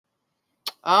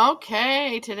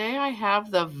Okay, today I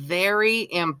have the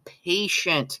very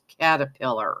impatient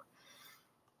caterpillar.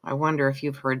 I wonder if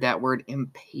you've heard that word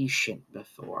impatient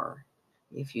before.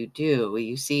 If you do,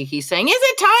 you see he's saying, "Is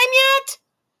it time yet?"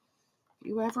 Have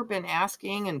you ever been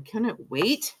asking and couldn't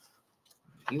wait?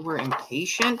 You were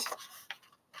impatient.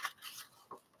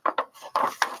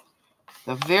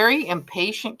 The Very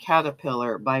Impatient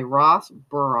Caterpillar by Ross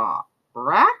Brash?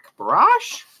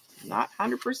 Not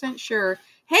 100% sure.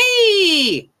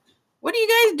 Hey, what are you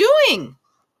guys doing?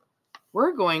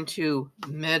 We're going to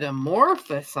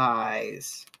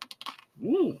metamorphosize.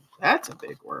 Ooh, that's a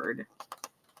big word.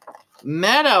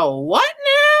 What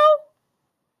now?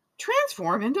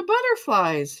 Transform into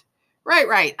butterflies.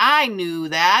 Right. I knew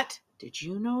that. Did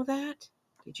you know that?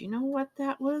 Did you know what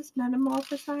that was,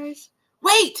 metamorphosize?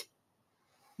 Wait!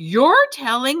 You're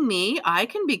telling me I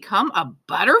can become a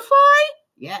butterfly?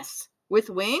 Yes. With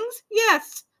wings?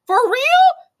 Yes. For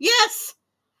real? Yes.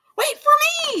 Wait for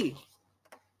me.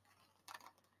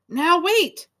 Now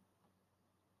wait.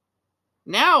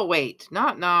 Now wait.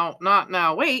 Not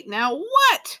now wait. Now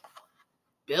what?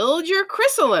 Build your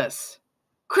chrysalis.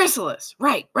 Chrysalis.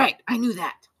 Right. I knew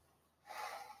that.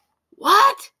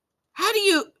 What? How do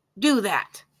you do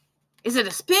that? Is it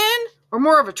a spin or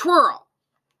more of a twirl?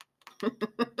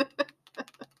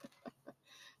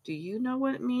 Do you know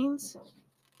what it means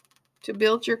to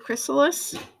build your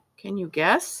chrysalis? Can you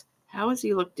guess? How does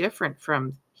he look different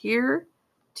from here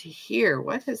to here?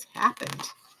 What has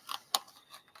happened?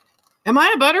 Am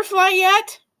I a butterfly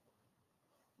yet?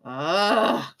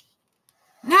 Now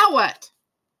what?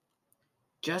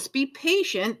 Just be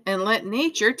patient and let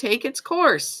nature take its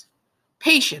course.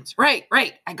 Patience. Right.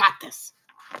 I got this.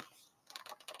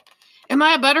 Am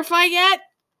I a butterfly yet?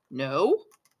 No.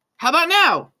 How about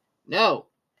now? No.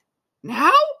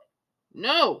 Now?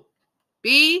 No.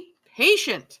 Be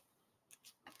patient.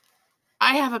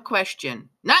 I have a question.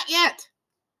 Not yet.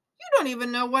 You don't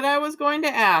even know what I was going to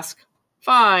ask.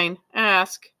 Fine,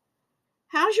 ask.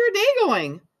 How's your day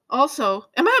going? Also,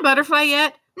 am I a butterfly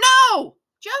yet? No!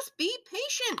 Just be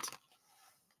patient.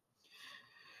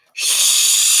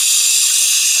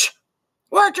 Shh!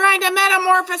 We're trying to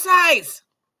metamorphosize.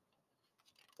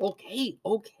 Okay.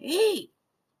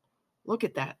 Look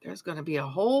at that. There's going to be a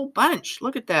whole bunch.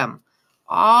 Look at them.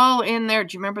 All in there.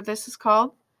 Do you remember what this is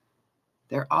called?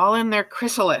 They're all in their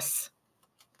chrysalis.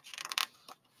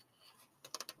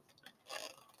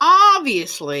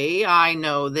 Obviously, I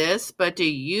know this, but do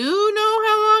you know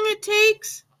how long it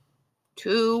takes?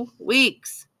 2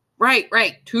 weeks. Right.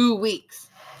 2 weeks.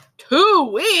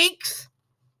 2 weeks?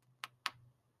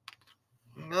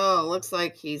 Oh, looks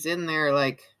like he's in there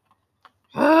like,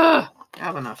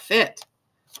 having a fit.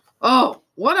 Oh,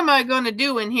 what am I going to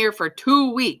do in here for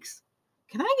 2 weeks?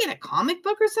 Can I get a comic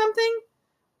book or something?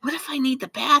 What if I need the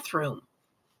bathroom?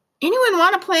 Anyone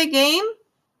want to play a game?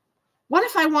 What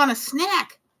if I want a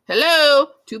snack?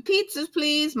 Hello, 2 pizzas,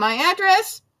 please. My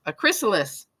address? A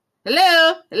chrysalis.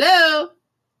 Hello.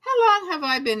 How long have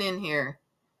I been in here?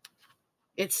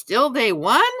 It's still day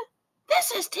 1?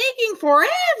 This is taking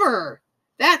forever.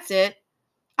 That's it.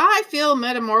 I feel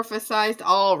metamorphosized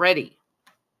already.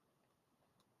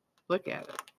 Look at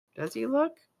it. Does he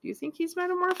look? Do you think he's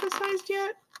metamorphosized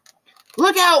yet?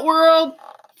 Look out, world.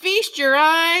 Feast your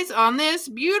eyes on this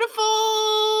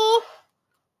beautiful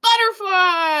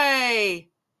butterfly.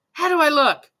 How do I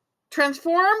look?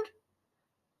 Transformed?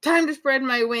 Time to spread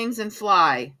my wings and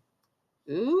fly.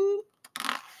 Ooh.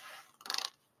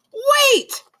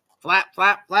 Wait! Flap.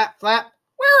 Where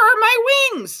are my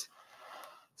wings?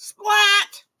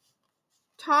 Splat!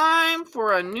 Time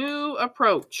for a new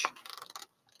approach.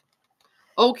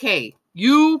 Okay,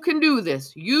 you can do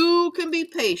this. You can be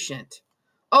patient.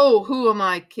 Oh, who am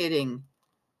I kidding?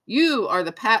 You are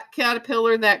the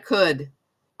caterpillar that could.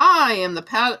 I am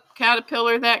the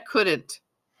caterpillar that couldn't.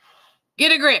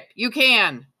 Get a grip. You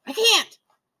can. I can't.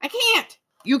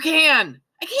 You can.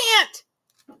 I can't.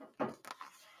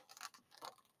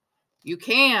 You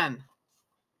can.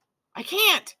 I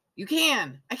can't. You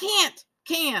can. I can't.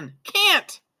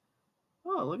 Can't.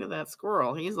 Oh, look at that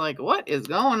squirrel. He's like, what is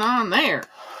going on there?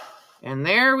 And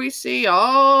there we see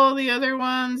all the other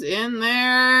ones in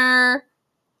there.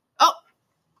 Oh,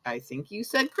 I think you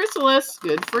said chrysalis.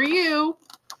 Good for you.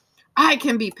 I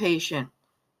can be patient.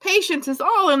 Patience is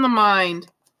all in the mind.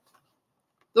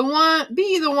 Be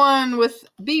one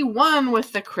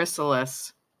with the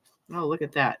chrysalis. Oh, look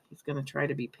at that. He's going to try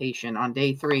to be patient on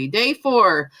day 3. Day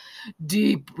 4,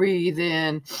 deep breathe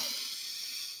in.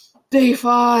 Day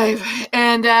 5,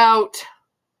 and out.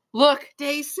 Look,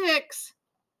 day 6.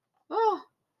 Oh.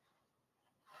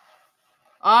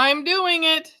 I'm doing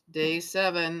it. Day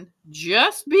 7.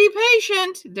 Just be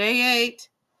patient. Day 8.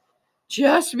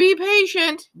 Just be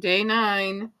patient. Day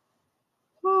 9.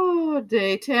 Oh,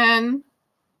 day 10.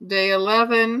 Day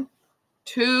 11.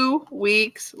 2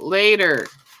 weeks later.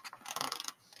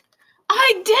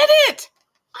 I did it!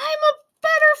 I'm a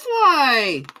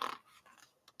butterfly!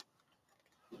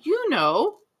 You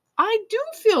know, I do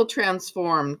feel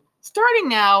transformed. Starting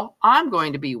now, I'm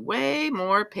going to be way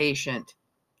more patient.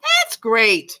 That's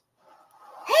great.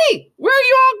 Hey, where are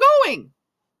you all going?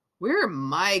 We're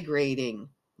migrating.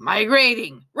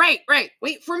 Migrating. Right.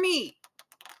 Wait for me.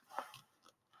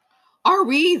 Are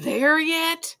we there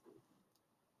yet?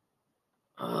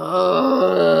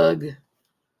 Ugh.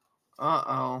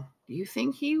 Uh-oh. Do you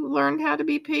think he learned how to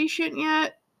be patient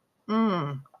yet?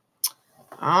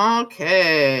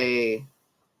 Okay.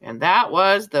 And that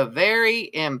was the very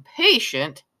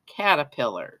impatient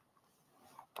caterpillar.